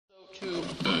to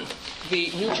the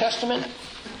New Testament.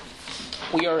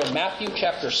 We are in Matthew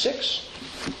chapter 6.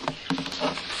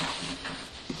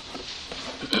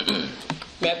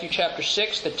 Matthew chapter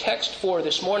 6. The text for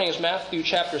this morning is Matthew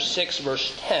chapter 6,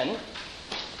 verse 10.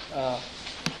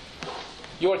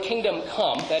 Your kingdom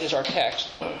come, that is our text.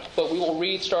 But we will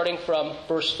read starting from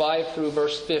verse 5 through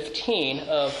verse 15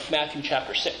 of Matthew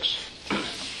chapter 6.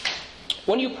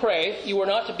 When you pray, you are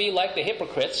not to be like the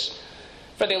hypocrites,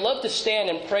 for they love to stand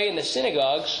and pray in the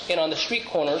synagogues and on the street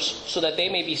corners, so that they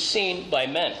may be seen by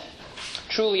men.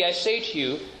 Truly I say to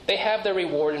you, they have their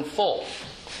reward in full.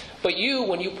 But you,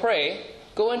 when you pray,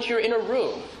 go into your inner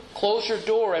room, close your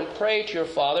door, and pray to your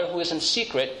Father who is in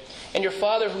secret, and your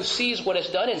Father who sees what is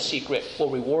done in secret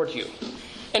will reward you.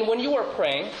 And when you are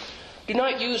praying, do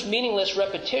not use meaningless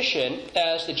repetition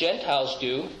as the Gentiles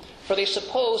do, for they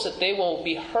suppose that they will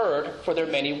be heard for their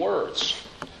many words.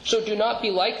 So do not be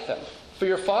like them, for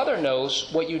your Father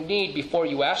knows what you need before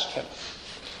you ask Him.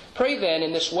 Pray then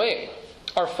in this way: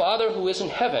 Our Father who is in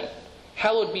heaven,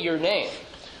 hallowed be your name.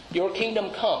 Your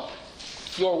kingdom come.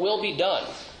 Your will be done,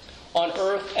 on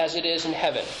earth as it is in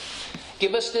heaven.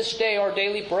 Give us this day our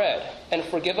daily bread, and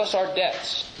forgive us our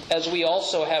debts, as we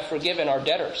also have forgiven our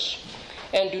debtors.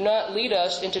 And do not lead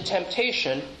us into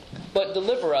temptation, but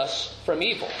deliver us from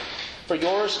evil. For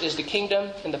yours is the kingdom,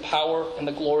 and the power, and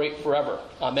the glory forever.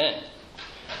 Amen.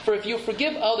 For if you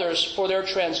forgive others for their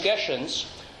transgressions,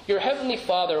 your heavenly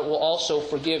Father will also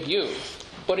forgive you.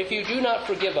 But if you do not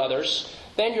forgive others,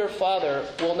 then your Father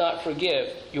will not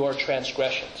forgive your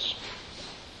transgressions.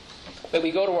 May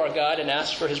we go to our God and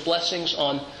ask for His blessings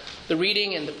on the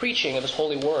reading and the preaching of His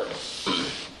holy word.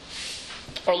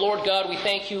 Our Lord God, we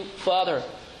thank you, Father,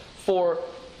 for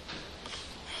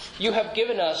you have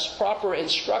given us proper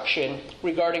instruction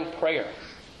regarding prayer.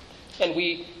 And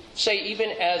we say, even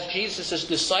as Jesus'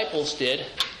 disciples did,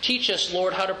 teach us,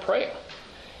 Lord, how to pray.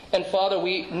 And Father,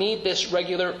 we need this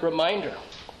regular reminder,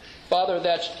 Father,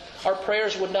 that our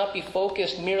prayers would not be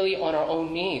focused merely on our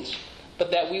own needs,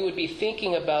 but that we would be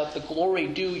thinking about the glory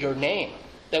due your name,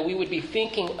 that we would be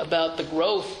thinking about the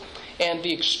growth and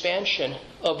the expansion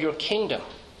of your kingdom,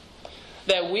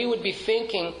 that we would be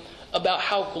thinking about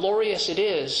how glorious it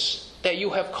is that you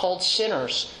have called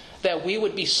sinners, that we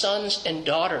would be sons and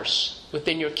daughters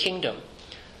within your kingdom,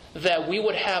 that we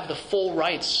would have the full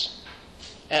rights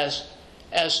as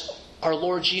our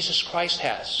Lord Jesus Christ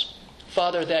has.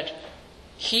 Father, that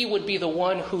He would be the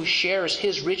one who shares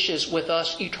His riches with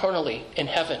us eternally in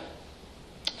heaven.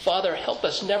 Father, help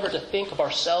us never to think of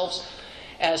ourselves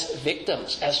as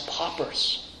victims, as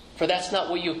paupers, for that's not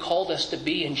what you called us to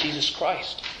be in Jesus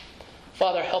Christ.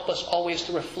 Father, help us always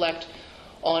to reflect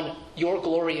on your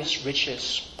glorious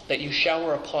riches that you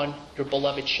shower upon your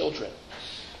beloved children.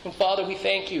 And Father, we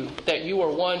thank you that you are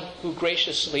one who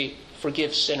graciously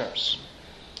forgives sinners.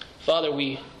 Father,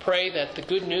 we pray that the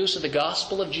good news of the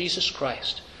gospel of Jesus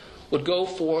Christ would go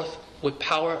forth with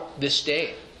power this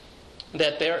day.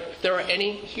 That if there are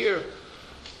any here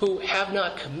who have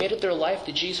not committed their life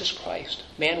to Jesus Christ,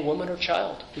 man, woman, or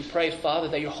child, we pray, Father,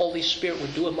 that your Holy Spirit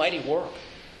would do a mighty work,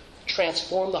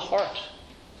 transform the heart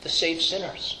to save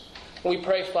sinners. And we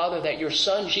pray, Father, that your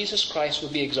Son, Jesus Christ,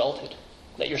 would be exalted,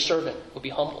 that your servant would be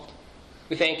humbled.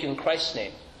 We thank you in Christ's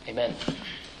name. Amen.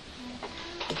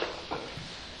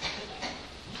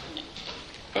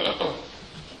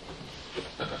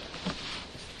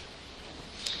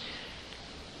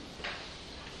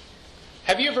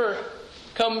 Have you ever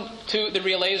come to the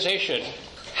realization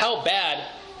how bad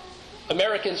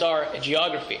Americans are at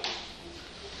geography?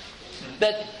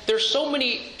 That there's so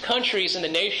many countries in the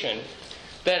nation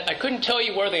that I couldn't tell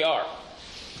you where they are.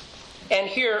 And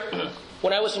here,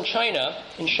 when I was in China,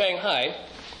 in Shanghai,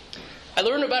 I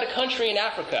learned about a country in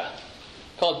Africa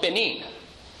called Benin.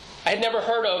 I had never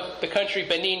heard of the country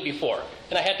Benin before,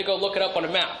 and I had to go look it up on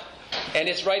a map. And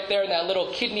it's right there in that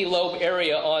little kidney lobe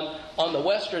area on the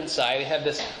western side. They have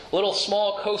this little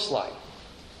small coastline.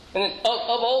 And of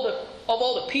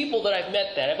all the people that I've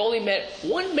met then, I've only met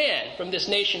one man from this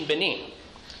nation, Benin.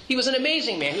 He was an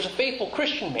amazing man. He was a faithful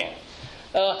Christian man.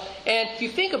 And if you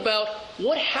think about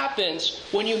what happens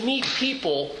when you meet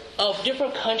people of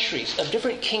different countries, of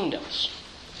different kingdoms,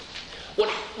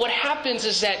 what happens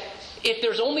is that if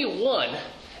there's only one,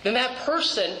 then that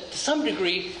person, to some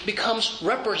degree, becomes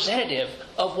representative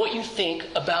of what you think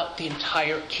about the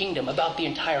entire kingdom, about the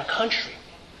entire country.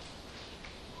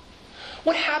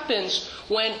 What happens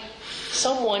when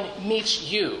someone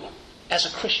meets you as a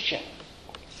Christian?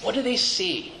 What do they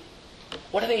see?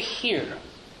 What do they hear?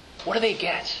 What do they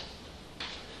get?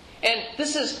 And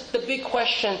this is the big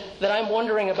question that I'm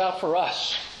wondering about for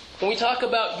us. When we talk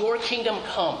about your kingdom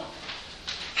come,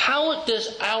 How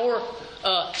does our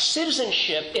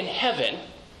citizenship in heaven,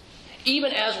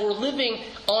 even as we're living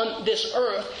on this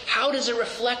earth, how does it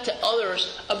reflect to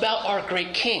others about our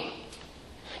great King?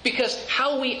 Because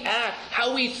how we act,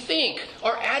 how we think,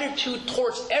 our attitude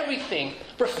towards everything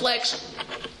reflects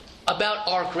about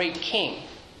our great King,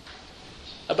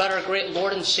 about our great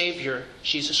Lord and Savior,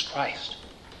 Jesus Christ.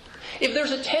 If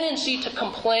there's a tendency to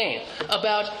complain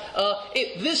about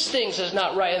this thing is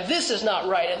not right, and this is not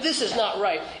right, and this is not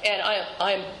right, and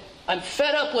I'm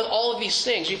fed up with all of these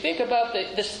things. You think about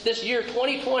this year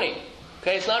 2020.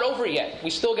 Okay, it's not over yet. We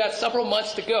still got several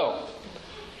months to go.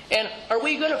 And are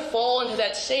we going to fall into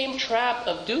that same trap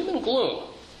of doom and gloom?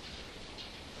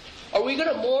 Are we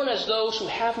going to mourn as those who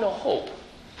have no hope?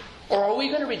 Or are we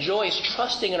going to rejoice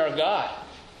trusting in our God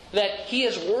that He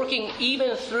is working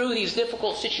even through these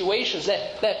difficult situations,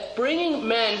 that bringing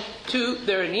men to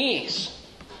their knees,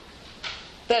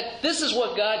 that this is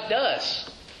what God does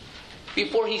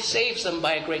before He saves them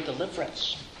by a great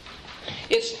deliverance?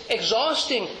 It's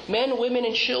exhausting men, women,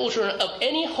 and children of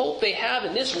any hope they have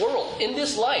in this world, in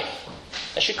this life.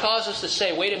 That should cause us to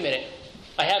say, wait a minute,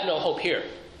 I have no hope here.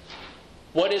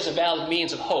 What is a valid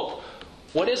means of hope?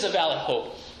 What is a valid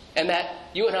hope? And that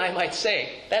you and I might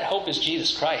say, that hope is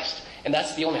Jesus Christ. And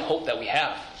that's the only hope that we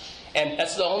have. And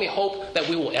that's the only hope that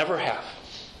we will ever have.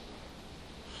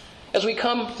 As we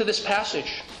come to this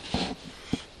passage,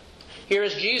 here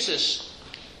is Jesus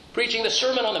preaching the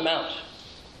Sermon on the Mount.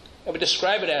 I would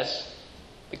describe it as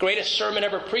the greatest sermon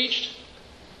ever preached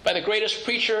by the greatest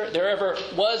preacher there ever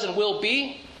was and will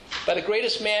be, by the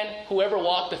greatest man who ever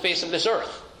walked the face of this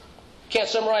earth. Can't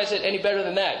summarize it any better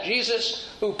than that. Jesus,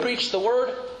 who preached the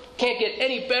Word, can't get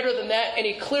any better than that,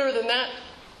 any clearer than that.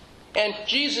 And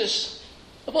Jesus,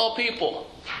 of all people,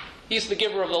 He's the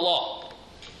giver of the law.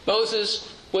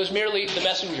 Moses was merely the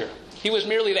messenger. He was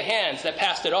merely the hands that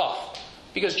passed it off.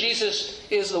 Because Jesus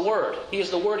is the Word. He is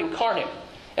the Word incarnate.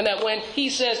 And that when He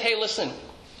says, hey, listen,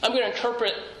 I'm going to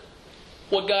interpret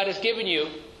what God has given you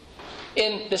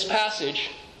in this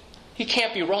passage, He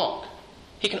can't be wrong.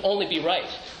 He can only be right.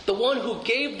 The one who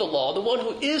gave the law, the one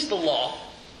who is the law,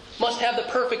 must have the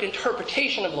perfect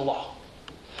interpretation of the law.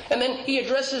 And then He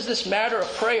addresses this matter of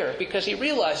prayer because He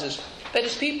realizes that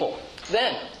His people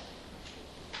then,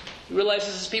 He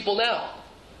realizes His people now,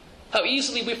 how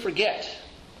easily we forget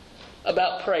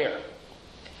about prayer.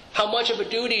 How much of a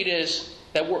duty it is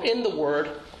that we're in the Word,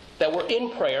 that we're in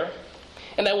prayer,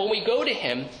 and that when we go to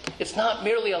Him, it's not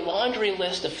merely a laundry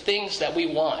list of things that we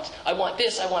want. I want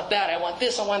this, I want that, I want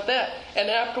this, I want that. And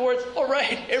then afterwards, all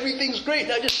right, everything's great.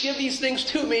 Now just give these things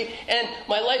to me and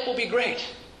my life will be great.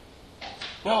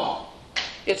 No.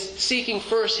 It's seeking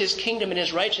first His kingdom and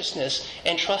His righteousness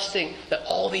and trusting that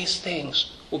all these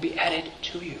things will be added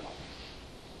to you.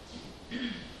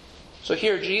 So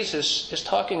here Jesus is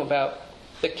talking about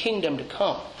the kingdom to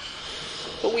come.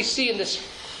 What we see in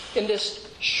this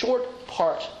short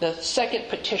part, the second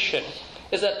petition,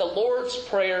 is that the Lord's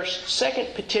Prayer's second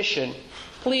petition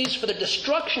pleads for the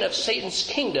destruction of Satan's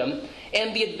kingdom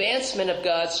and the advancement of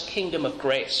God's kingdom of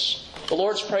grace. The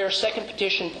Lord's Prayer's second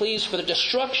petition pleads for the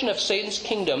destruction of Satan's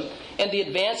kingdom and the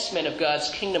advancement of God's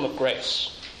kingdom of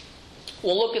grace.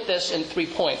 We'll look at this in 3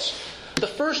 points. The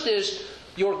first is,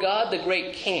 your God, the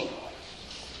great King.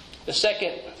 The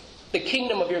second, the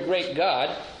kingdom of your great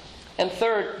God. And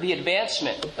third, the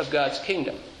advancement of God's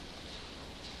kingdom.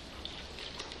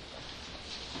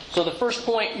 So the first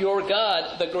point, your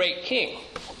God, the great King.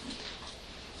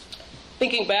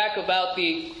 Thinking back about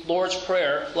the Lord's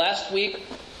Prayer, last week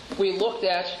we looked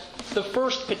at the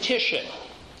first petition,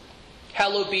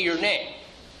 hallowed be your name.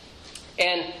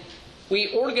 And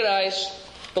we organized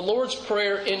the Lord's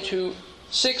Prayer into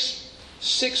six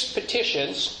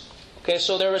petitions. Okay,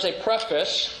 so there is a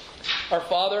preface, our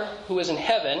Father who is in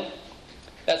heaven.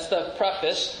 That's the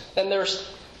preface. Then there's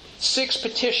 6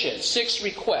 petitions, 6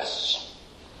 requests.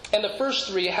 And the first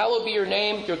 3, hallowed be your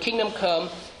name, your kingdom come,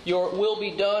 your will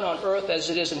be done on earth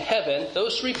as it is in heaven.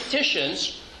 Those 3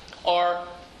 petitions are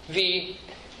the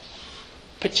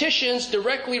petitions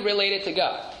directly related to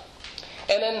God.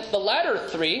 And then the latter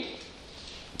 3,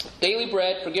 daily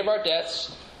bread, forgive our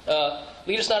debts,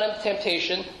 lead us not into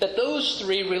temptation, that those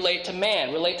 3 relate to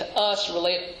man, relate to us,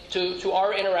 relate to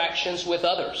our interactions with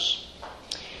others.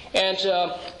 And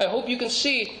I hope you can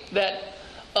see that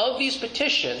of these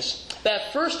petitions,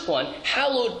 that first one,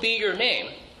 hallowed be your name,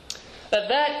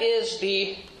 that is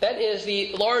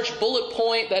the large bullet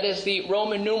point, that is the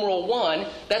Roman numeral 1,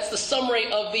 that's the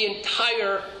summary of the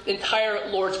entire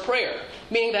Lord's Prayer.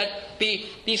 Meaning that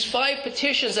these 5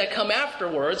 petitions that come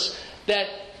afterwards, that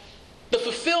the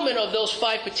fulfillment of those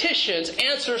 5 petitions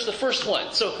answers the first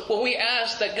one. So when we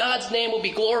ask that God's name will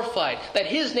be glorified, that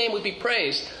His name would be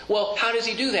praised, well, how does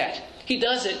He do that? He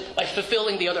does it by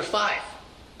fulfilling the other 5.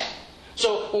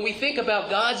 So when we think about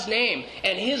God's name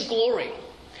and His glory,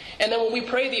 and then when we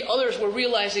pray the others, we're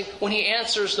realizing when He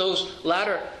answers those the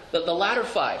latter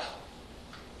 5,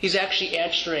 He's actually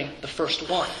answering the first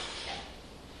one.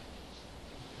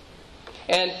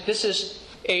 And this is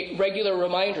a regular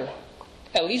reminder,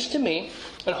 at least to me,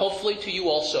 and hopefully to you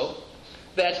also,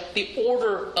 that the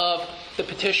order of the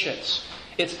petitions,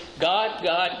 it's God,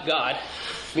 God, God,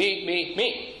 me, me,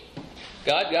 me.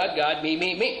 God, God, God, me,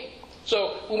 me, me.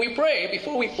 So when we pray,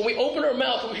 when we open our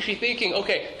mouth, we should be thinking,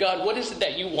 okay, God, what is it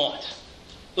that you want?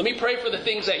 Let me pray for the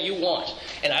things that you want.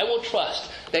 And I will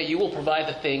trust that you will provide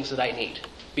the things that I need.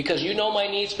 Because you know my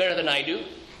needs better than I do.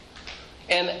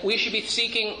 And we should be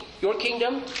seeking your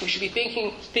kingdom. We should be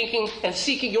thinking and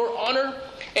seeking your honor.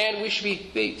 And we should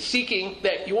be seeking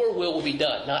that your will be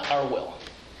done, not our will.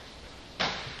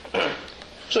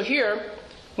 So here,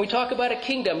 when we talk about a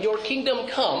kingdom, your kingdom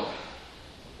come,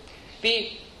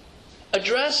 the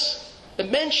address, the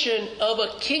mention of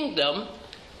a kingdom,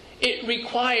 it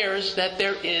requires that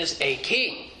there is a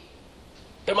king.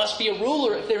 There must be a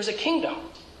ruler if there's a kingdom.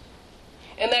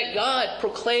 And that God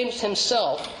proclaims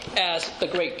Himself as the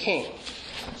great king.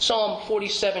 Psalm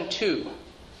 47:2.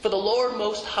 For the Lord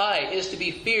Most High is to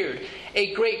be feared,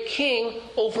 a great king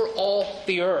over all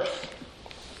the earth.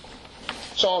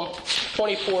 Psalm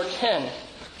 24:10.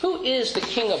 Who is the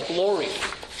King of glory?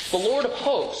 The Lord of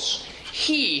hosts.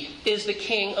 He is the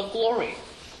King of glory.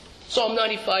 Psalm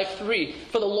 95:3.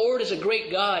 For the Lord is a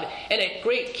great God and a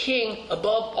great king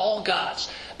above all gods.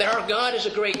 That our God is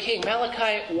a great king.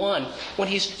 Malachi 1, when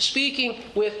he's speaking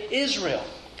with Israel.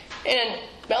 And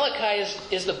Malachi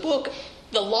is the book,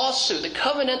 the lawsuit, the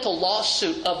covenantal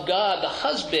lawsuit of God, the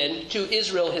husband, to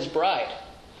Israel, his bride.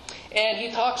 And he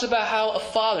talks about how a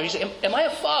father, he says, am I a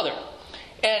father?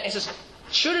 And he says,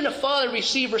 shouldn't a father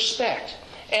receive respect?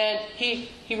 And he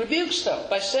rebukes them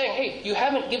by saying, hey, you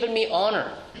haven't given me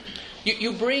honor.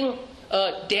 You bring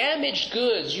damaged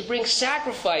goods. You bring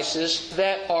sacrifices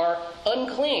that are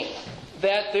unclean,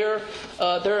 that they're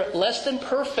less than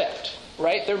perfect,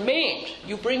 right? They're maimed.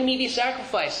 You bring me these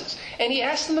sacrifices. And he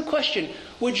asked them the question,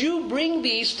 would you bring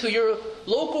these to your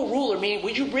local ruler? Meaning,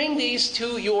 would you bring these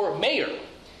to your mayor?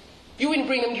 If you wouldn't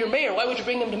bring them to your mayor, why would you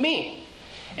bring them to me?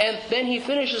 And then he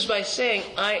finishes by saying,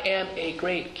 I am a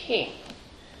great king.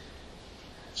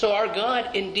 So our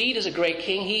God indeed is a great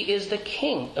king. He is the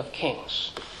King of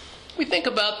kings. We think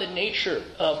about the nature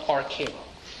of our King.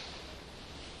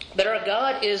 That our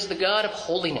God is the God of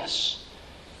holiness.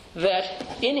 That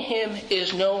in Him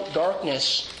is no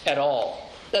darkness at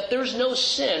all. That there's no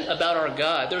sin about our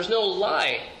God. There's no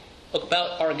lie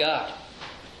about our God.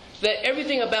 That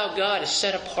everything about God is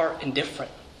set apart and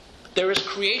different. There is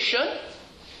creation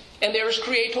and there is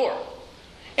creator.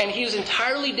 And He is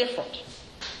entirely different.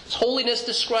 His holiness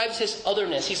describes His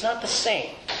otherness. He's not the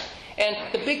same. And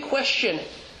the big question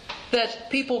that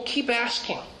people keep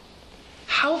asking,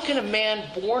 how can a man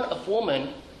born of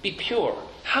woman be pure?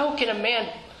 How can a man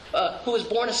who is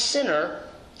born a sinner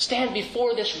stand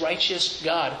before this righteous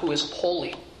God who is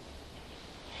holy?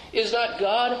 Is not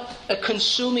God a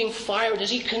consuming fire? Does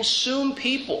He consume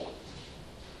people?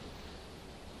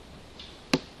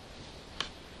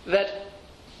 That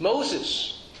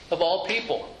Moses, of all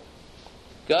people,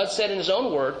 God said in His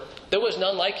own word, there was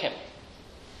none like him.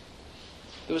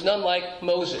 There was none like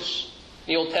Moses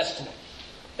in the Old Testament.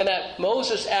 And that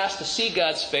Moses asked to see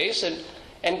God's face,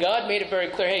 and God made it very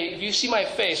clear, hey, if you see my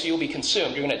face, you'll be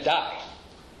consumed. You're going to die.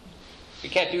 You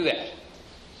can't do that.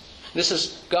 This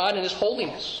is God in His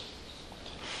holiness.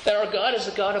 That our God is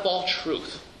the God of all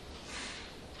truth.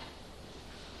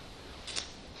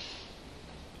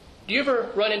 Do you ever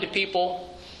run into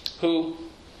people who,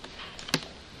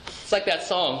 it's like that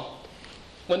song,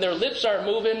 when their lips are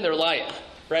moving, they're lying,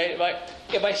 right?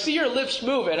 If I see your lips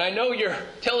moving, I know you're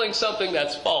telling something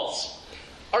that's false.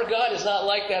 Our God is not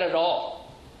like that at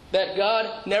all. That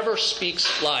God never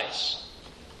speaks lies.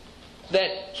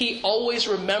 That He always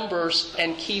remembers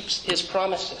and keeps His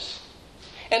promises.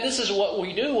 And this is what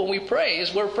we do when we pray,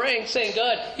 is we're praying saying,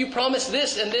 God, you promised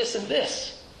this and this and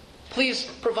this. Please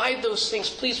provide those things.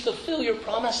 Please fulfill your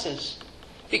promises.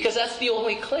 Because that's the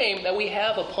only claim that we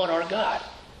have upon our God.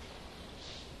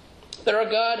 That our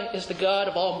God is the God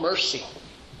of all mercy.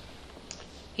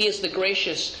 He is the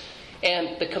gracious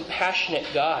and the compassionate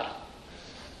God.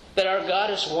 That our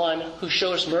God is one who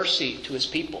shows mercy to His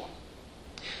people.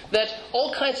 That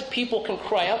all kinds of people can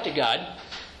cry out to God,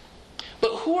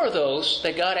 but who are those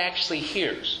that God actually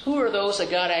hears? Who are those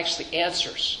that God actually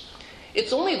answers?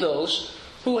 It's only those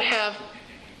who have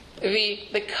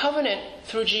the covenant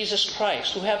through Jesus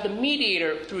Christ, who have the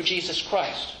mediator through Jesus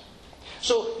Christ.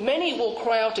 So many will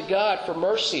cry out to God for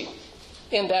mercy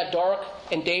in that dark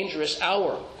and dangerous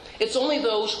hour. It's only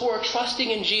those who are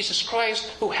trusting in Jesus Christ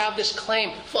who have this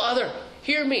claim, Father,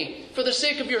 hear me for the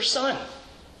sake of your Son.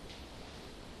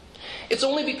 It's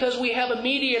only because we have a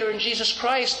mediator in Jesus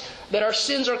Christ that our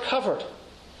sins are covered,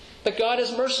 that God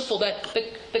is merciful, that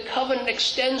the covenant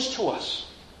extends to us.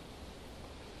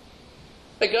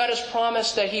 That God has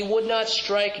promised that He would not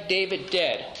strike David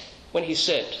dead when he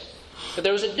sinned. But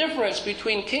there was a difference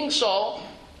between King Saul,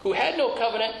 who had no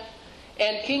covenant,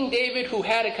 and King David, who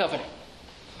had a covenant.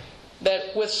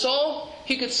 That with Saul,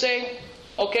 he could say,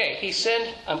 okay, he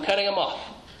sinned, I'm cutting him off.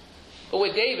 But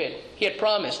with David, he had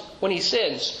promised, when he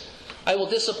sins, I will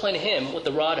discipline him with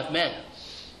the rod of men.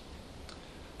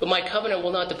 But my covenant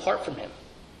will not depart from him.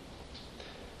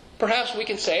 Perhaps we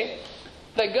can say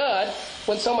that God,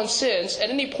 when someone sins, at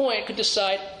any point could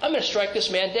decide, I'm going to strike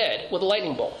this man dead with a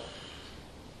lightning bolt.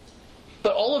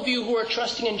 But all of you who are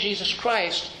trusting in Jesus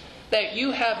Christ, that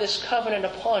you have this covenant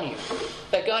upon you,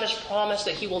 that God has promised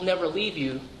that He will never leave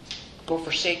you nor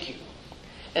forsake you.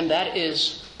 And that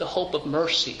is the hope of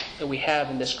mercy that we have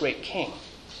in this great King.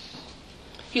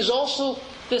 He's also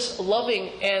this loving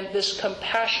and this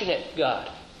compassionate God.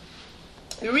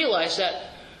 We realize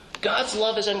that God's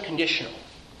love is unconditional.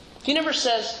 He never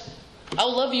says,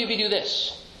 I'll love you if you do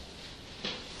this.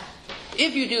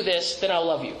 If you do this, then I'll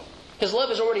love you. His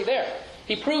love is already there.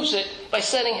 He proves it by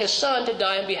sending His Son to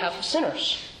die on behalf of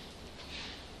sinners.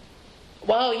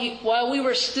 While we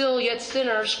were still yet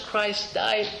sinners, Christ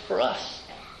died for us.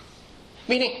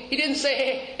 Meaning, He didn't say,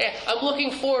 hey, I'm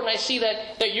looking forward and I see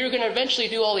that you're going to eventually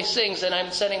do all these things and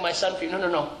I'm sending my Son for you.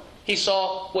 No. He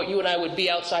saw what you and I would be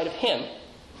outside of Him.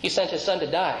 He sent His Son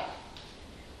to die.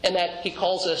 And that He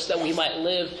calls us that we might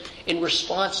live in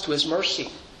response to His mercy,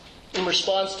 in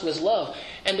response to His love.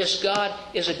 And this God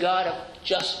is a God of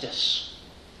justice.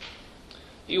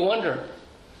 You wonder,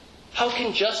 how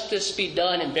can justice be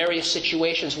done in various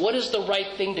situations? What is the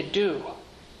right thing to do?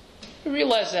 You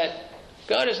realize that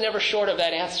God is never short of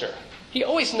that answer. He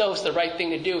always knows the right thing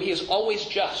to do. He is always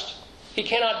just. He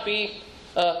cannot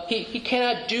He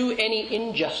cannot do any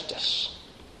injustice.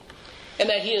 And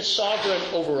that He is sovereign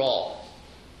over all.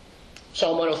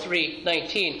 Psalm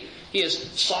 103:19. He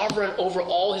is sovereign over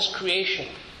all His creation.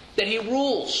 That He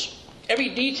rules every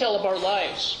detail of our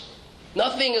lives.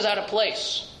 Nothing is out of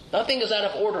place. Nothing is out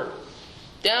of order.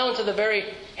 Down to the very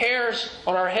hairs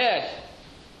on our head.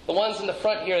 The ones in the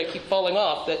front here that keep falling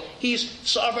off. That He's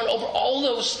sovereign over all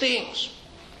those things.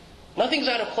 Nothing's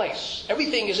out of place.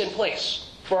 Everything is in place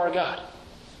for our God.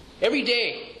 Every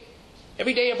day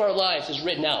of our lives is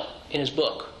written out in His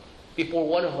book before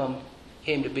one of them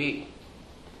came to be.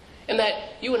 And that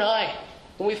you and I,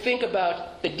 when we think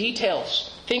about the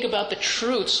details, think about the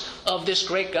truths of this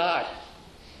great God,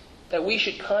 that we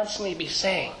should constantly be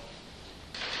saying,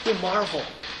 we marvel,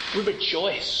 we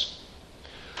rejoice.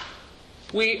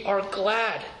 We are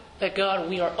glad that God,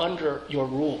 we are under your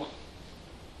rule.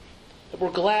 That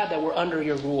we're glad that we're under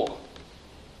your rule.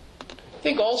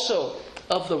 Think also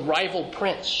of the rival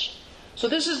prince. So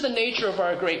this is the nature of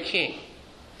our great King.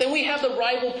 Then we have the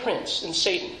rival prince in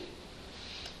Satan.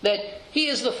 That he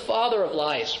is the father of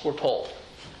lies, we're told.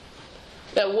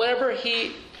 That whenever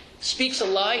he speaks a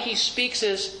lie, he speaks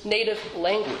his native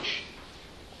language.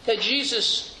 That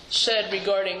Jesus said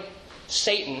regarding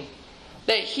Satan,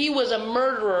 that he was a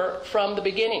murderer from the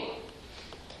beginning.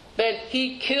 That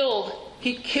he killed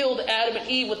Adam and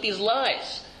Eve with these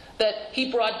lies. That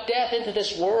he brought death into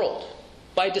this world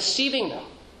by deceiving them.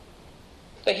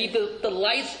 That he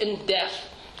delights in death.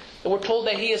 And we're told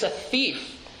that he is a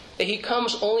thief. That he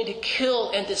comes only to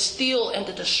kill and to steal and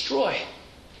to destroy.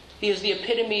 He is the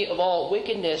epitome of all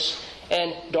wickedness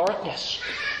and darkness.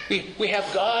 We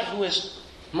have God who is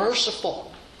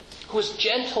merciful, who is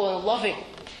gentle and loving.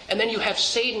 And then you have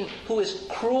Satan who is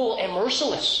cruel and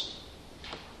merciless.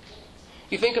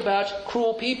 You think about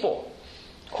cruel people,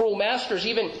 cruel masters.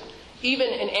 Even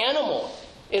an animal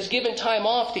is given time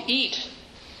off to eat.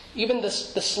 Even the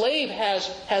slave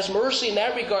has mercy in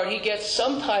that regard. He gets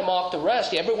some time off to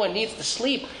rest. Everyone needs to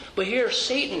sleep. But here,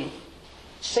 Satan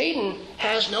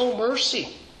has no mercy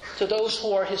to those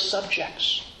who are his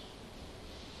subjects.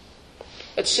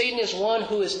 That Satan is one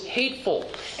who is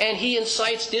hateful and he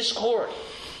incites discord.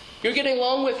 You're getting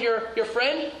along with your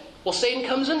friend? Well, Satan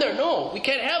comes in there. No, we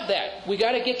can't have that. We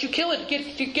got to get you to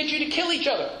kill each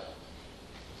other.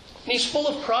 And he's full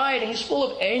of pride and he's full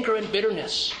of anger and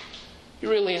bitterness. You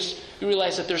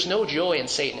realize that there's no joy in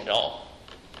Satan at all.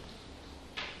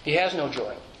 He has no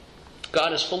joy.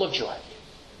 God is full of joy.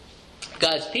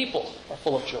 God's people are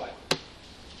full of joy.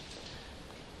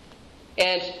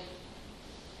 And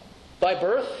by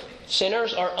birth,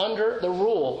 sinners are under the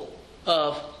rule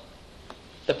of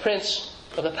the prince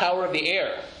of the power of the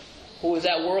air, who is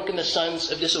at work in the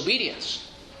sons of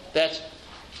disobedience. That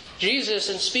Jesus,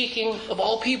 in speaking of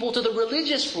all people to the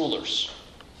religious rulers,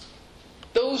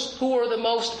 those who are the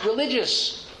most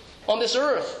religious on this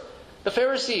earth, the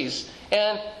Pharisees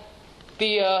and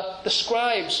the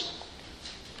scribes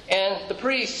and the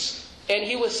priests, and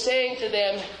he was saying to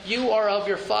them, you are of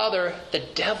your father, the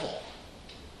devil.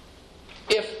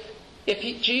 If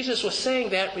Jesus was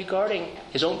saying that regarding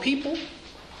his own people,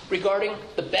 regarding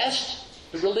the best,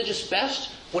 the religious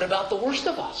best, what about the worst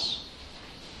of us?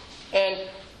 And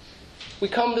we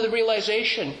come to the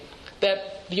realization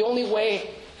that the only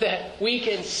way that we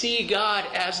can see God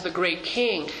as the great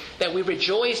King, that we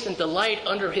rejoice and delight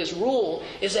under His rule,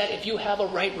 is that if you have a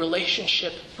right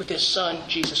relationship with His Son,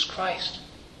 Jesus Christ.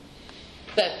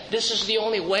 That this is the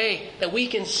only way that we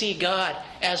can see God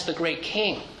as the great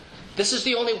King. This is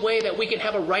the only way that we can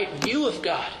have a right view of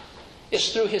God,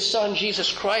 is through His Son,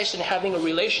 Jesus Christ, and having a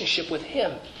relationship with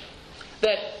Him.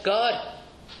 That God,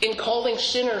 in calling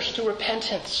sinners to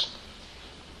repentance,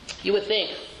 you would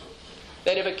think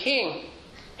that if a king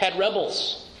had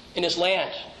rebels in his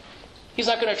land, he's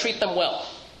not going to treat them well.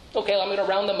 Okay, I'm going to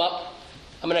round them up.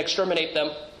 I'm going to exterminate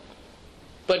them.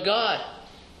 But God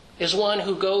is one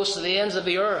who goes to the ends of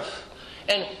the earth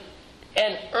and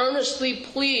earnestly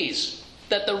pleads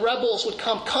that the rebels would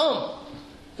come. Come,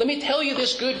 let me tell you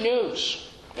this good news.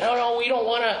 No, we don't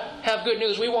want to have good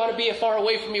news. We want to be far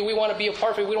away from you. We want to be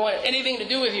apart from you. We don't want anything to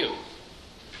do with you.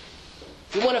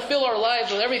 We want to fill our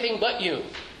lives with everything but you.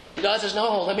 And God says,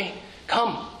 no, let me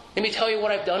come. Let me tell you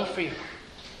what I've done for you.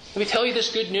 Let me tell you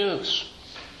this good news.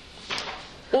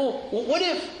 Well, what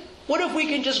if we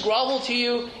can just grovel to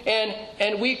you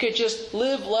and we could just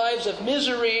live lives of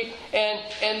misery and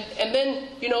then,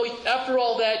 after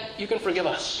all that, you can forgive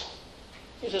us?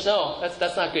 He says, no,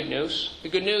 that's not good news. The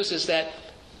good news is that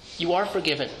you are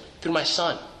forgiven through my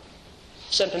Son.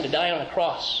 Sent Him to die on a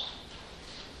cross.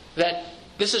 That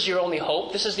this is your only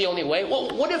hope. This is the only way.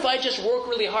 Well, what if I just work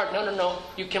really hard? No.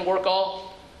 You can work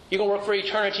for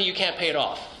eternity. You can't pay it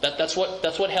off. That's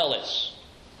what hell is.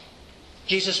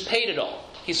 Jesus paid it all.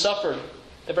 He suffered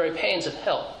the very pains of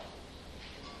hell.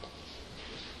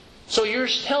 So you're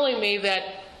telling me that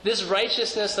this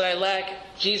righteousness that I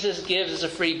lack, Jesus gives as a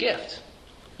free gift?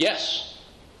 Yes.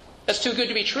 That's too good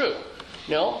to be true.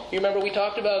 No. You remember we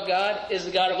talked about God is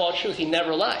the God of all truth. He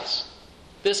never lies.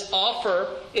 This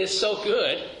offer is so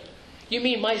good. You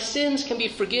mean my sins can be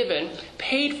forgiven,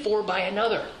 paid for by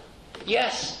another?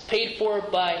 Yes, paid for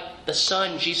by the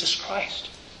Son, Jesus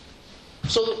Christ.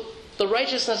 So the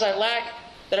righteousness I lack,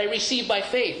 that I receive by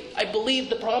faith, I believe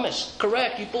the promise.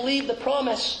 Correct, you believe the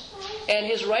promise, and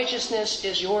His righteousness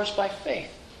is yours by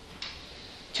faith.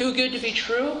 Too good to be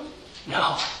true?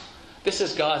 No. This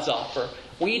is God's offer.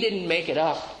 We didn't make it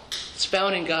up. It's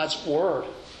found in God's Word.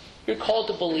 You're called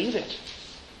to believe it.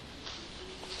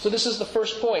 So this is the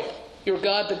first point. Your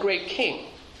God, the great King.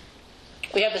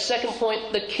 We have the second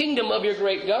point, the kingdom of your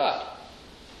great God.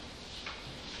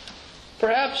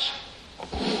 Perhaps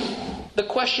the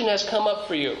question has come up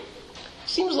for you. It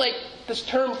seems like this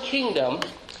term kingdom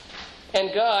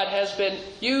and God has been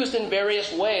used in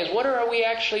various ways. What are we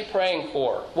actually praying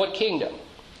for? What kingdom?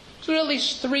 So there are at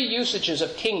least three usages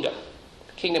of kingdom.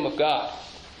 The kingdom of God.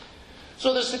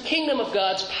 So there's the kingdom of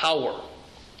God's power.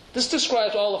 This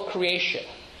describes all of creation.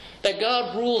 That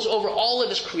God rules over all of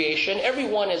His creation.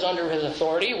 Everyone is under His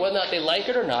authority, whether or not they like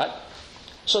it or not.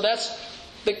 So that's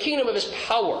the kingdom of His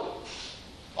power.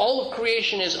 All of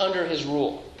creation is under His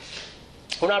rule.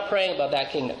 We're not praying about that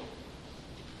kingdom.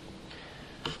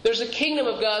 There's the kingdom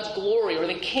of God's glory, or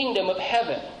the kingdom of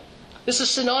heaven. This is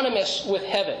synonymous with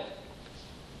heaven.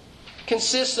 It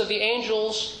consists of the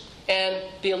angels and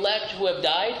the elect who have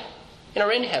died and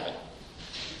are in heaven.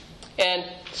 And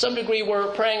to some degree we're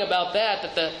praying about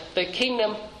that the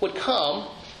kingdom would come,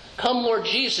 Lord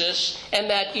Jesus, and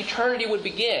that eternity would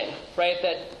begin, right?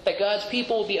 That God's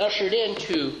people would be ushered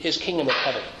into His kingdom of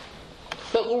heaven.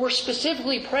 But what we're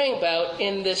specifically praying about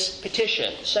in this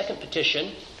petition, second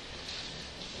petition,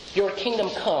 your kingdom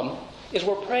come, is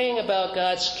we're praying about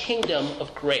God's kingdom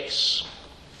of grace.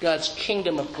 God's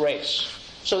kingdom of grace.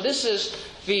 So this is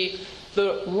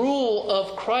the rule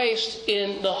of Christ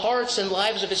in the hearts and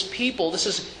lives of His people. This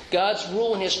is God's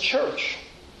rule in His church.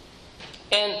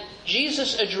 And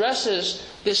Jesus addresses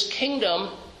this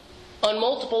kingdom on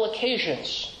multiple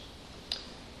occasions.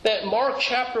 That Mark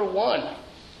chapter 1,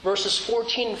 verses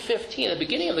 14 and 15, at the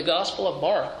beginning of the Gospel of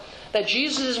Mark, that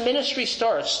Jesus' ministry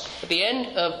starts at the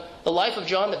end of the life of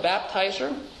John the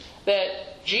Baptizer,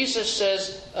 that Jesus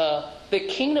says, the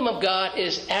kingdom of God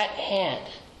is at hand.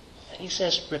 And he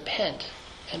says, repent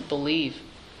and believe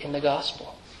in the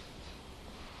gospel.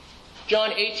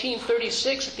 John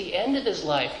 18:36, at the end of his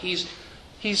life, he's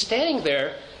standing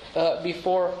there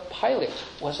before Pilate,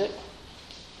 was it?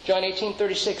 John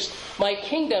 18:36, my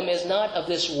kingdom is not of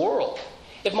this world.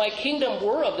 If my kingdom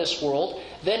were of this world,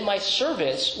 then my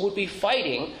servants would be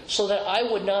fighting so that I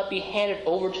would not be handed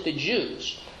over to the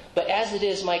Jews. But as it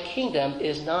is, my kingdom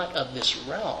is not of this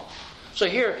realm. So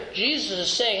here, Jesus is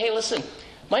saying, hey, listen,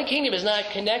 my kingdom is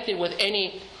not connected with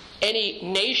any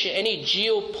nation, any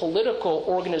geopolitical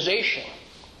organization.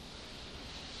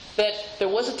 That there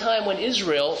was a time when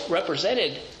Israel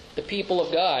represented the people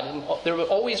of God. And there were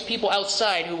always people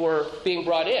outside who were being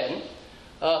brought in.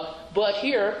 But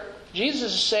here,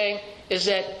 Jesus is saying is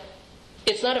that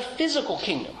it's not a physical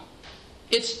kingdom.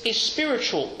 It's a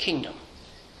spiritual kingdom.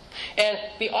 And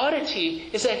the oddity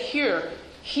is that here,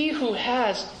 he who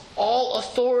has all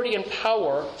authority and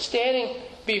power standing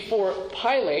before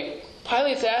Pilate,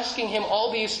 Pilate's asking him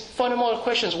all these fundamental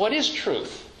questions. What is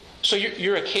truth? So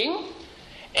you're a king?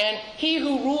 And he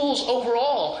who rules over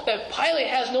all, that Pilate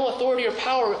has no authority or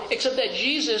power except that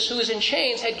Jesus, who is in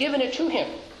chains, had given it to him.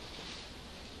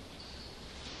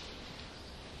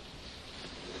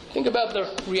 Think about the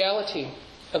reality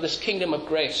of this kingdom of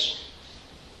grace.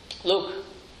 Luke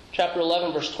chapter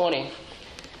 11, verse 20.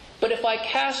 But if I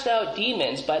cast out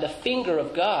demons by the finger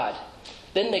of God,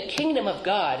 then the kingdom of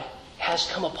God has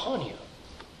come upon you.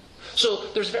 So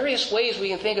there's various ways we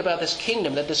can think about this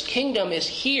kingdom, that this kingdom is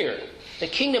here. The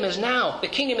kingdom is now. The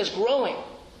kingdom is growing.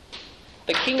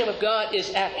 The kingdom of God is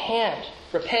at hand.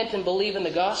 Repent and believe in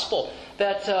the gospel.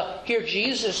 That here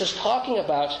Jesus is talking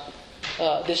about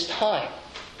this time.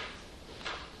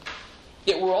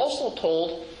 Yet we're also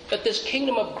told that this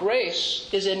kingdom of grace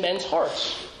is in men's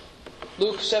hearts.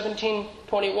 Luke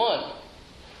 17:21.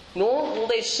 Nor will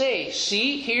they say,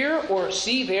 see here or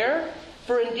see there,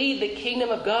 for indeed the kingdom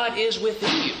of God is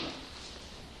within you.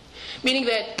 Meaning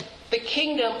that the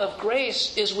kingdom of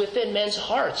grace is within men's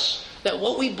hearts. That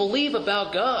what we believe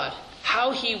about God,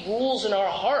 how He rules in our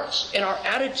hearts, in our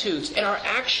attitudes, in our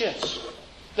actions,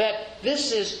 that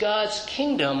this is God's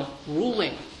kingdom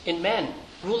ruling in men,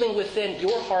 ruling within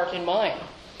your heart and mind.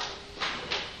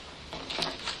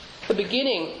 The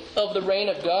beginning of the reign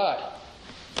of God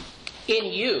in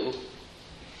you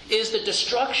is the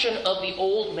destruction of the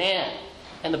old man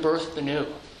and the birth of the new.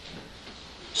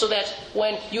 So that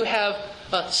when you have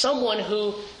someone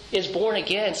who is born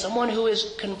again, someone who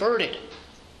is converted,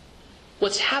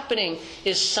 what's happening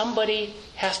is somebody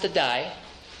has to die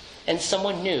and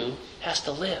someone new has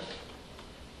to live.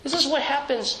 This is what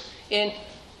happens in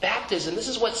baptism. This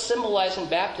is what's symbolized in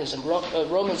baptism.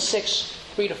 Romans 6,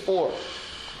 3-4.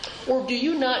 Or do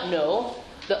you not know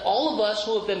that all of us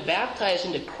who have been baptized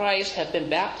into Christ have been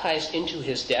baptized into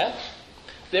His death?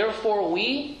 Therefore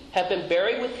we have been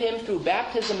buried with Him through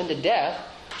baptism into death,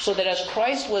 so that as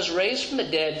Christ was raised from the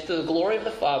dead through the glory of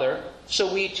the Father,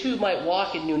 so we too might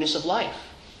walk in newness of life.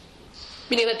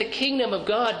 Meaning that the kingdom of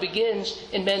God begins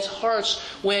in men's hearts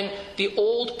when the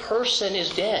old person is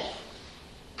dead.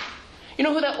 You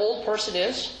know who that old person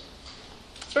is?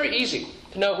 It's very easy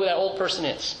to know who that old person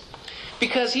is.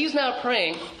 Because he's now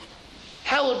praying,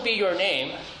 hallowed be your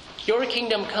name, your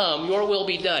kingdom come, your will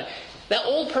be done. That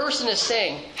old person is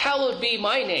saying, hallowed be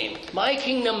my name, my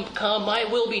kingdom come, my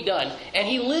will be done. And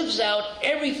he lives out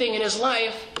everything in his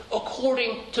life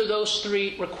according to those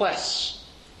three requests.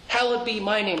 Hallowed be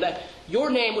my name, that your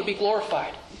name would be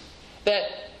glorified. That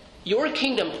your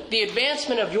kingdom, the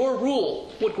advancement of your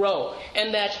rule would grow.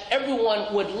 And that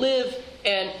everyone would live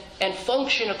and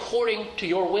function according to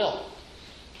your will.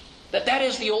 That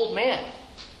is the old man.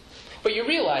 But you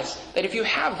realize that if you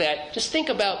have that, just think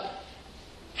about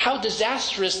how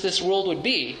disastrous this world would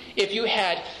be if you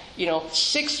had,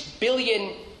 6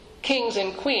 billion kings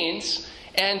and queens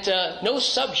and no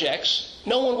subjects.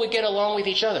 No one would get along with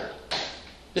each other.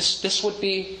 This would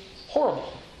be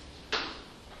horrible.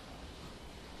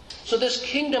 So this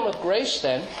kingdom of grace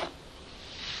then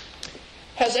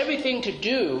has everything to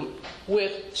do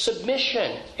with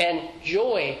submission and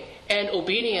joy and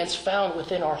obedience found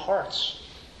within our hearts.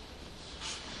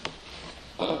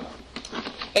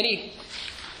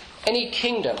 Any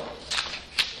kingdom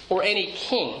or any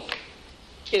king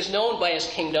is known by his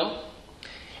kingdom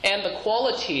and the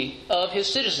quality of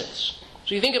his citizens.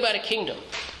 So you think about a kingdom.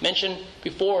 Mentioned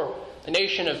before the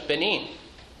nation of Benin.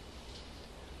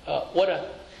 What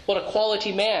a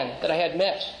quality man that I had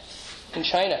met in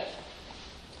China.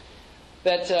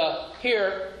 That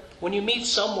here when you meet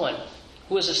someone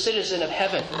who is a citizen of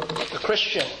heaven, a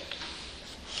Christian,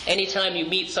 anytime you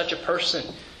meet such a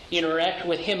person, you interact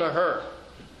with him or her,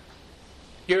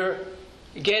 you're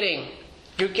getting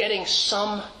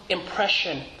some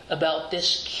impression about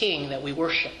this king that we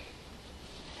worship.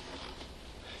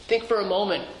 Think for a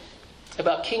moment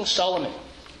about King Solomon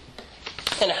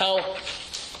and how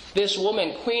this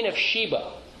woman, Queen of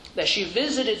Sheba, that she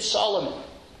visited Solomon,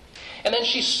 and then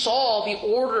she saw the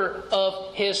order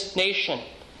of his nation,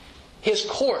 his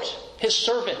court, his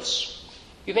servants.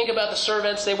 You think about the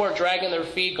servants, they weren't dragging their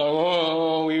feet going,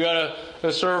 oh, we got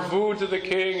to serve food to the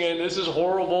king and this is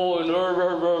horrible. And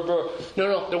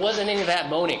No, there wasn't any of that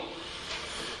moaning.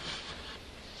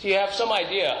 So you have some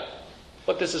idea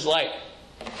what this is like.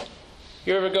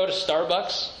 You ever go to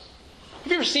Starbucks?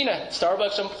 Have you ever seen a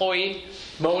Starbucks employee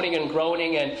moaning and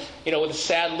groaning and, with a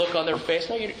sad look on their face?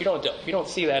 No, you don't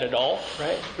see that at all,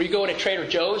 right? Or you go into Trader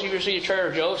Joe's, you ever see a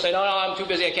Trader Joe's say, no, I'm too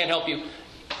busy, I can't help you.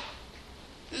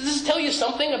 Does this tell you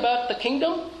something about the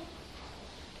kingdom?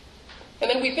 And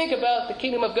then we think about the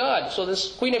kingdom of God. So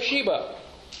this Queen of Sheba,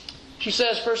 she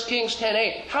says, 1 Kings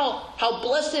 10:8, how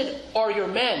blessed are your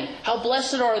men, how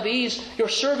blessed are these, your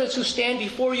servants who stand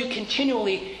before you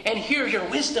continually and hear your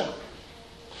wisdom.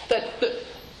 That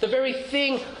the very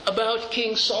thing about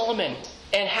King Solomon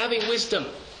and having wisdom,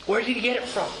 where did he get it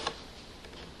from?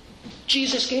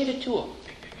 Jesus gave it to him.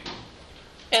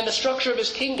 And the structure of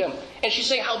his kingdom. And she's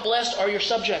saying, how blessed are your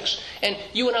subjects? And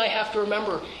you and I have to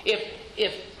remember,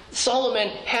 if Solomon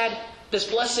had this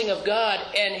blessing of God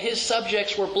and his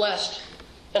subjects were blessed,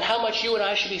 then how much you and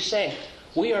I should be saying,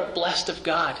 we are blessed of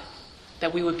God,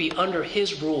 that we would be under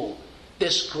his rule,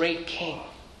 this great king.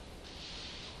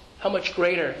 How much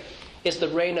greater is the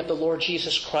reign of the Lord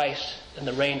Jesus Christ than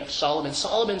the reign of Solomon?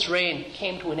 Solomon's reign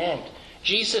came to an end.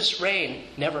 Jesus' reign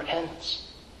never ends.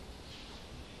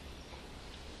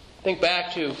 Think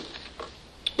back to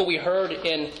what we heard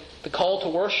in the call to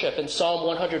worship in Psalm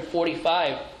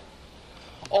 145.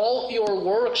 All your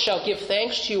works shall give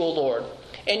thanks to you, O Lord,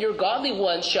 and your godly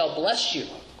ones shall bless you.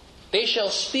 They shall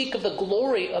speak of the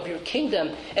glory of your kingdom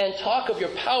and talk of your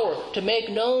power to make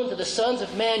known to the sons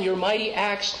of men your mighty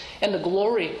acts and the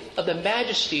glory of the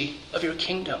majesty of your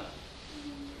kingdom.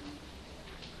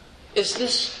 Is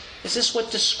this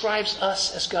what describes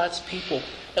us as God's people?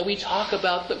 That we talk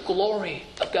about the glory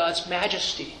of God's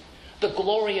majesty, the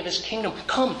glory of his kingdom.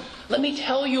 Come, let me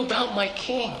tell you about my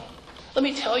king. Let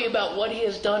me tell you about what he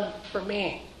has done for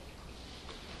me.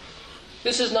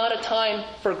 This is not a time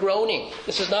for groaning.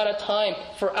 This is not a time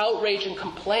for outrage and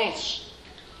complaints.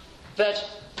 That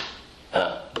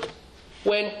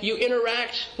when you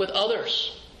interact with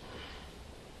others,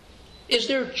 is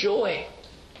there joy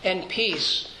and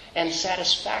peace and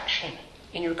satisfaction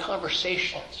in your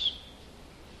conversations?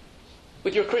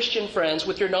 With your Christian friends,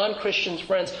 with your non-Christian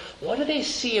friends, what do they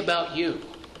see about you?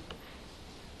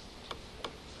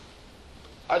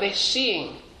 Are they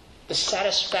seeing the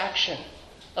satisfaction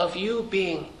of you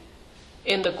being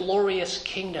in the glorious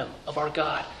kingdom of our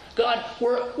God? God,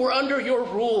 we're under your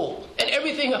rule, and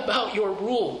everything about your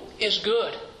rule is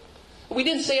good. We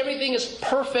didn't say everything is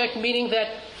perfect, meaning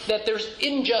that there's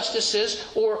injustices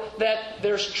or that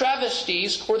there's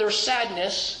travesties or there's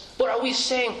sadness. But are we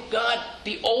saying, God,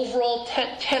 the overall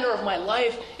tenor of my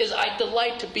life is I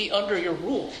delight to be under your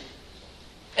rule.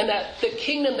 And that the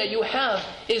kingdom that you have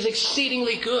is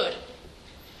exceedingly good.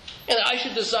 And I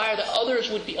should desire that others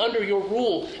would be under your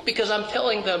rule because I'm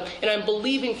telling them and I'm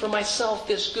believing for myself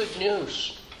this good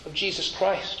news of Jesus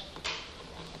Christ.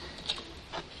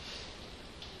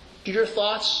 Do your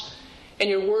thoughts and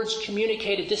your words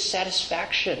communicate a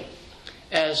dissatisfaction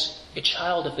as a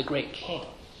child of the great King?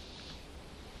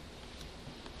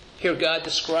 Here God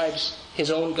describes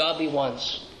his own godly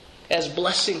ones as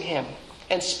blessing him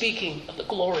and speaking of the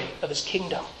glory of his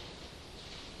kingdom.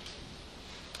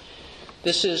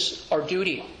 This is our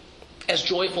duty as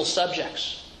joyful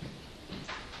subjects.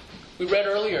 We read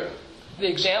earlier the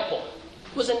example.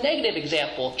 It was a negative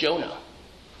example of Jonah.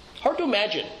 Hard to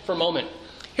imagine for a moment.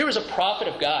 Here was a prophet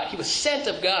of God. He was sent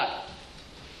of God.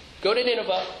 Go to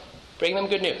Nineveh, bring them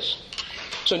good news.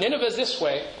 So Nineveh is this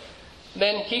way.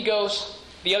 Then he goes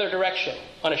the other direction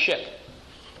on a ship.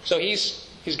 So he's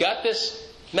got this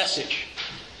message.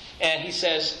 And he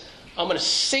says, I'm going to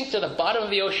sink to the bottom of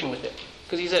the ocean with it.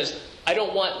 Because he says, I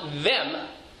don't want them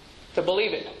to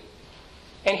believe it.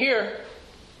 And here,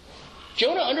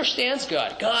 Jonah understands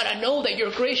God. God, I know that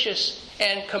you're gracious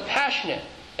and compassionate,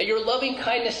 that your loving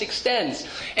kindness extends.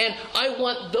 And I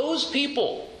want those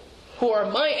people who are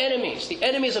my enemies, the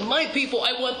enemies of my people,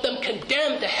 I want them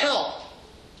condemned to hell,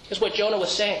 is what Jonah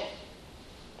was saying.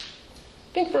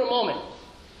 Think for a moment.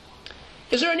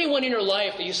 Is there anyone in your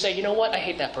life that you say, you know what, I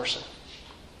hate that person?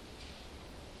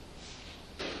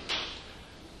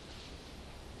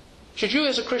 Should you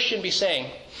as a Christian be saying,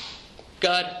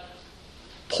 God,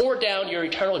 pour down your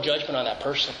eternal judgment on that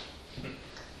person?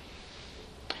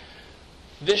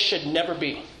 This should never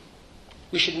be.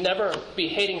 We should never be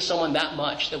hating someone that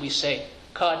much that we say,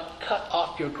 God, cut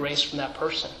off your grace from that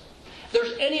person. If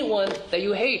there's anyone that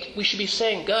you hate, we should be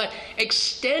saying, God,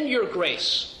 extend your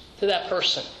grace to that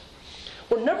person.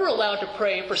 We're never allowed to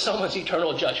pray for someone's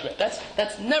eternal judgment.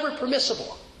 That's never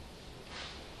permissible.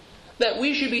 That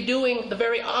we should be doing the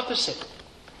very opposite,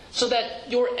 so that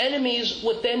your enemies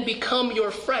would then become your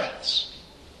friends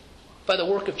by the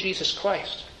work of Jesus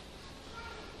Christ.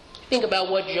 Think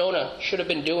about what Jonah should have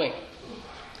been doing.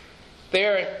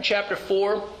 There in chapter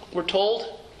 4, we're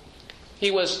told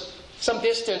he was some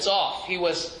distance off. He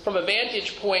was from a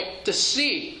vantage point to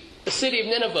see the city of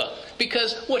Nineveh,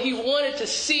 because what he wanted to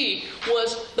see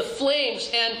was the flames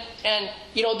and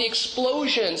the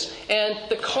explosions and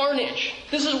the carnage.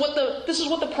 This is what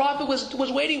the prophet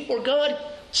was waiting for. God,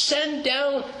 send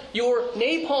down your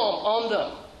napalm on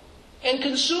them and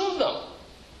consume them.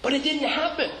 But it didn't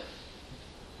happen.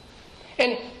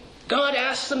 And God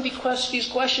asked them these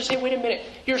questions. Hey, wait a minute.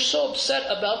 You're so upset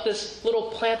about this little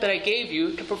plant that I gave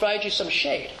you to provide you some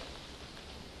shade.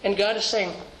 And God is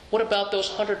saying, what about those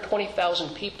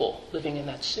 120,000 people living in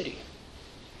that city?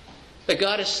 That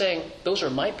God is saying, those are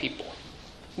my people.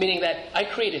 Meaning that I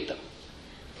created them.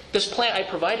 This plant I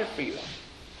provided for you.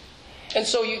 And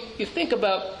so you think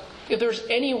about, if there's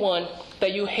anyone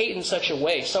that you hate in such a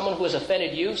way, someone who has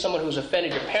offended you, someone who's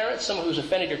offended your parents, someone who's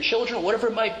offended your children, whatever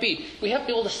it might be, we have to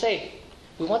be able to say,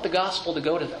 we want the gospel to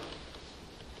go to them.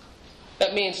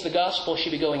 That means the gospel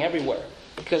should be going everywhere,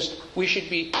 because we should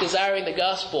be desiring the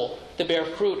gospel to bear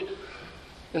fruit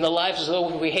in the lives of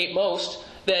those we hate most.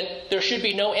 Then there should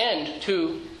be no end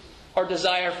to our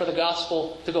desire for the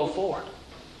gospel to go forward.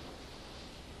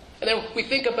 And then we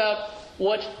think about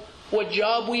what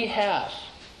job we have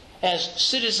as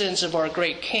citizens of our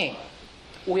great King.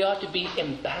 We ought to be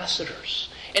ambassadors.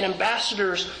 And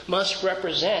ambassadors must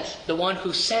represent the one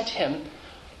who sent him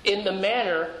in the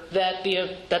manner that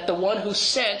the one who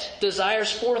sent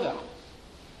desires for them.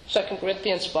 2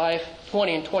 Corinthians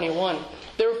 5:20 and 21.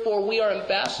 Therefore, we are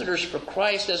ambassadors for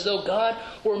Christ, as though God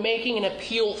were making an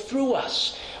appeal through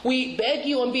us. We beg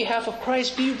you on behalf of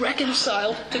Christ, be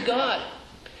reconciled to God.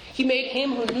 He made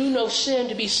him who knew no sin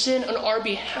to be sin on our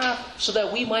behalf, so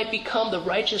that we might become the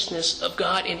righteousness of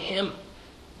God in him.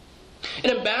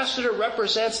 An ambassador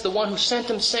represents the one who sent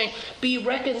him, saying, be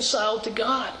reconciled to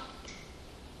God.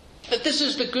 That this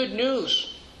is the good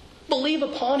news. Believe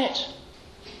upon it.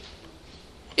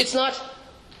 It's not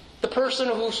the person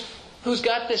who's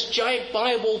got this giant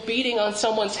Bible beating on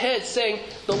someone's head saying,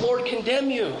 the Lord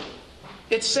condemn you.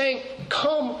 It's saying,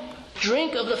 come,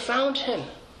 drink of the fountain.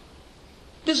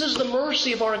 This is the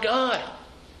mercy of our God.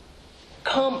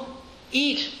 Come,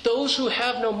 eat, those who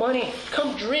have no money.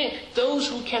 Come, drink, those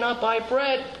who cannot buy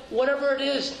bread. Whatever it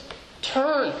is,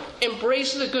 turn,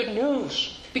 embrace the good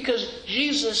news. Because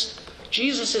Jesus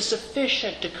is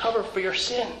sufficient to cover for your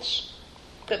sins.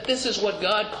 That this is what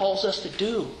God calls us to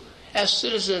do as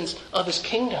citizens of his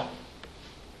kingdom.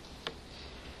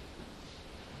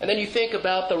 And then you think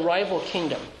about the rival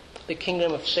kingdom, the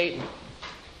kingdom of Satan.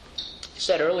 I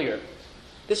said earlier,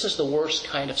 this is the worst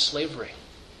kind of slavery.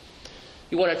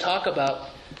 You want to talk about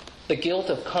the guilt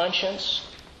of conscience?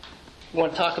 You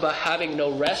want to talk about having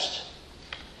no rest?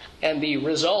 And the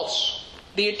results,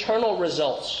 the eternal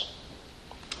results.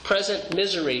 Present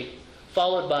misery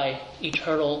followed by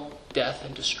eternal death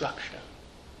and destruction.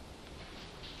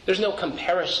 There's no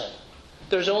comparison.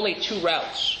 There's only two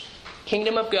routes.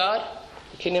 Kingdom of God,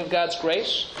 the kingdom of God's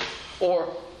grace,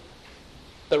 or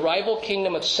the rival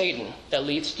kingdom of Satan that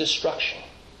leads to destruction.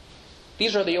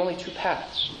 These are the only two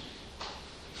paths.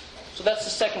 So that's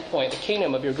the second point, the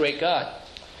kingdom of your great God.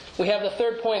 We have the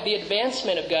third point, the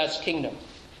advancement of God's kingdom.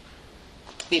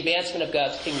 The advancement of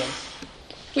God's kingdom.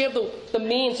 We have the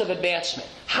means of advancement.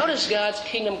 How does God's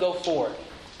kingdom go forward?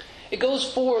 It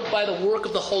goes forward by the work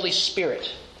of the Holy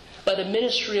Spirit, by the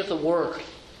ministry of the Word,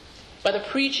 by the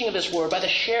preaching of his Word, by the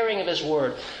sharing of his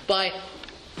Word, by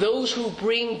those who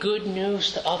bring good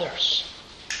news to others.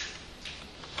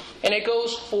 And it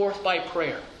goes forth by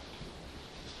prayer.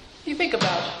 You think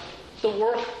about the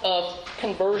work of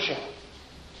conversion.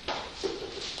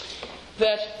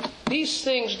 That these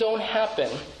things don't happen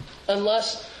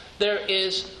unless there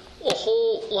is a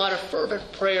whole lot of fervent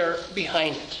prayer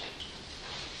behind it.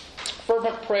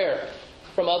 Fervent prayer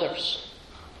from others.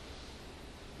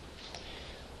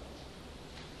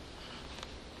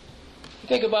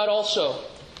 Think about also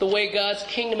the way God's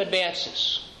kingdom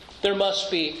advances, there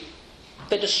must be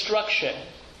the destruction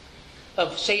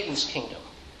of Satan's kingdom.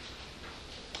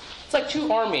 It's like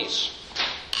two armies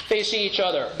facing each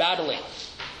other, battling.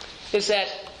 Is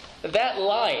that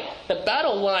line, the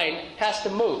battle line, has to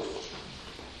move.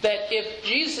 That if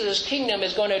Jesus' kingdom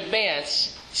is going to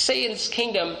advance, Satan's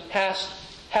kingdom has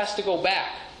to go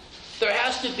back. There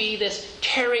has to be this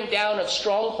tearing down of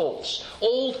strongholds,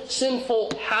 old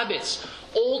sinful habits,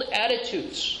 old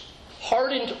attitudes,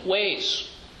 hardened ways.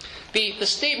 The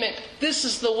statement, "This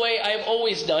is the way I've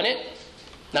always done it,"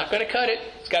 not going to cut it.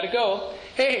 It's got to go.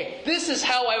 "Hey, this is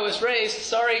how I was raised.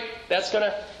 Sorry,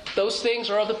 those things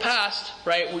are of the past,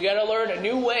 right? We got to learn a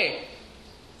new way.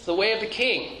 It's the way of the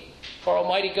King, our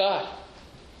Almighty God.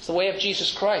 It's the way of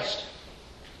Jesus Christ."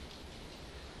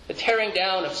 The tearing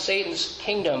down of Satan's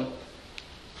kingdom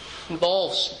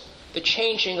involves the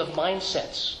changing of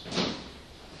mindsets.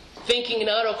 Thinking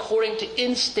not according to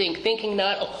instinct, thinking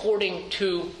not according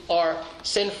to our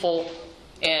sinful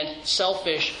and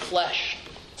selfish flesh.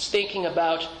 It's thinking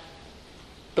about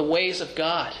the ways of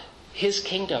God, His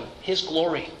kingdom, His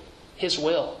glory, His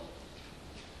will.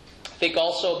 Think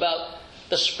also about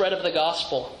the spread of the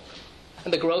gospel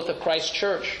and the growth of Christ's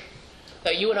church.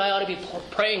 That you and I ought to be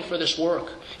praying for this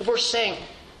work. If we're saying,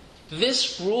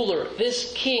 this ruler,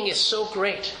 this king is so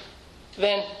great,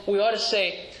 then we ought to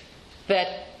say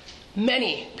that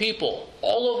many people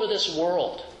all over this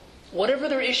world, whatever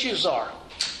their issues are,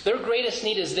 their greatest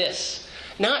need is this.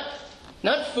 Not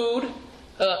food,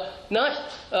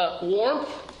 not warmth,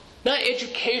 not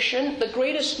education. The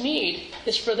greatest need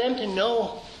is for them to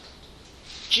know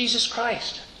Jesus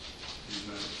Christ.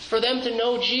 For them to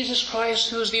know Jesus Christ,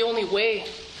 who is the only way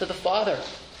to the Father,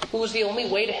 who is the only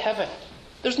way to heaven.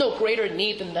 There's no greater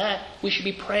need than that. We should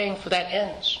be praying for that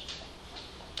ends.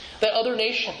 That other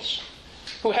nations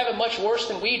who have it much worse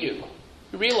than we do,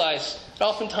 we realize that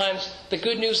oftentimes the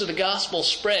good news of the gospel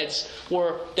spreads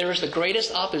where there is the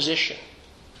greatest opposition.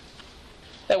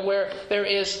 That where there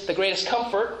is the greatest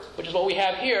comfort, which is what we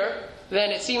have here, then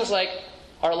it seems like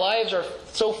our lives are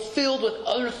so filled with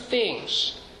other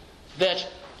things that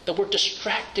we're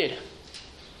distracted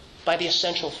by the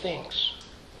essential things.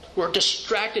 We're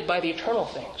distracted by the eternal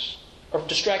things, or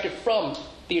distracted from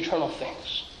the eternal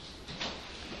things.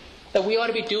 That we ought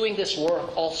to be doing this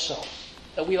work also.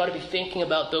 That we ought to be thinking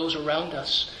about those around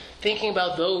us, thinking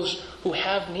about those who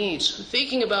have needs,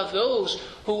 thinking about those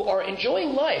who are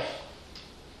enjoying life,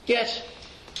 yet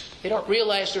they don't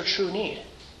realize their true need.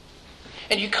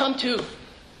 And you come to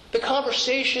the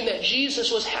conversation that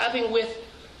Jesus was having with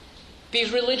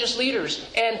these religious leaders,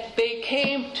 and they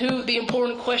came to the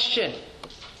important question: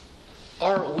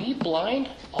 are we blind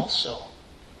also?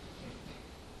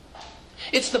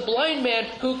 It's the blind man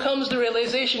who comes to the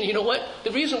realization, you know what?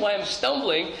 The reason why I'm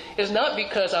stumbling is not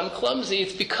because I'm clumsy,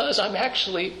 it's because I'm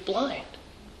actually blind.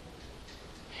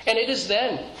 And it is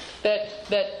then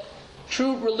that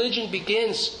true religion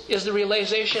begins, is the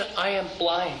realization I am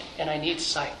blind and I need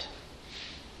sight.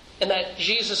 And that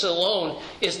Jesus alone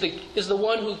is the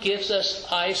one who gives us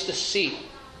eyes to see.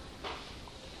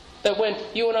 That when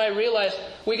you and I realize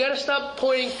we got to stop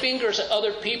pointing fingers at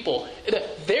other people.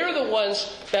 That they're the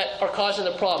ones that are causing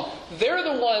the problem. They're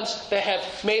the ones that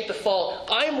have made the fault.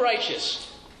 I'm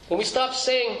righteous. When we stop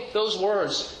saying those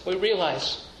words, we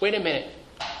realize, wait a minute.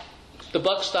 The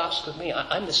buck stops with me.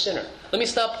 I'm the sinner. Let me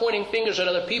stop pointing fingers at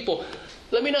other people.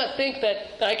 Let me not think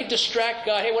that I could distract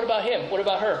God. Hey, what about him? What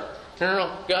about her?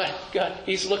 No. God,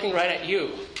 He's looking right at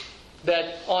you.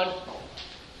 That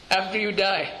after you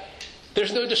die,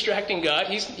 there's no distracting God.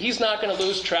 He's not going to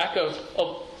lose track of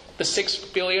the 6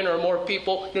 billion or more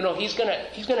people. No, He's going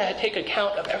to take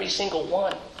account of every single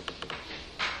one.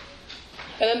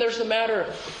 And then there's the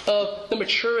matter of the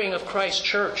maturing of Christ's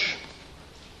church.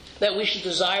 That we should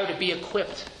desire to be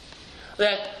equipped.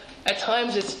 That at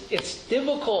times it's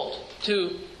difficult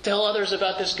to tell others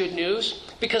about this good news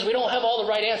because we don't have all the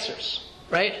right answers,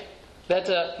 right?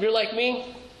 That you're like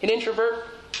me, an introvert,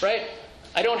 right?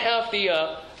 I don't have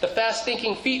the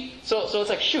fast-thinking feet, so it's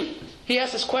like, shoot, he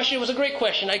asked this question, it was a great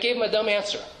question, I gave him a dumb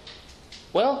answer.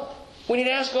 Well, we need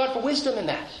to ask God for wisdom in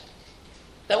that.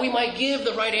 That we might give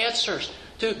the right answers,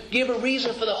 to give a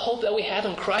reason for the hope that we have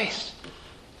in Christ.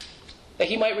 That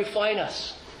He might refine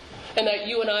us. And that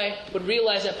you and I would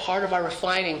realize that part of our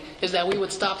refining is that we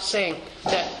would stop saying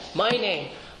that my name,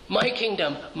 my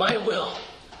kingdom, my will.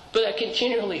 But that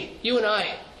continually, you and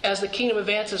I, as the kingdom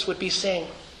advances, would be saying,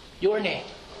 your name,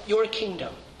 your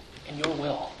kingdom, and your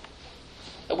will.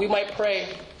 That we might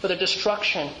pray for the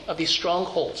destruction of these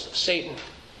strongholds of Satan,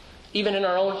 even in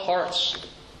our own hearts.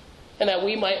 And that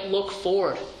we might look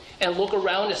forward and look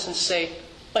around us and say,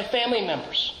 my family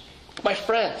members, my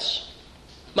friends,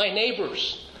 my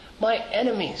neighbors, my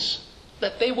enemies,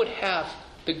 that they would have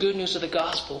the good news of the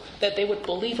gospel, that they would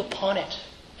believe upon it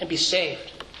and be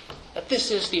saved. That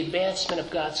this is the advancement of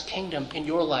God's kingdom in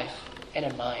your life and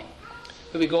in mine.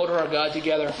 May we go to our God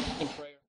together in prayer.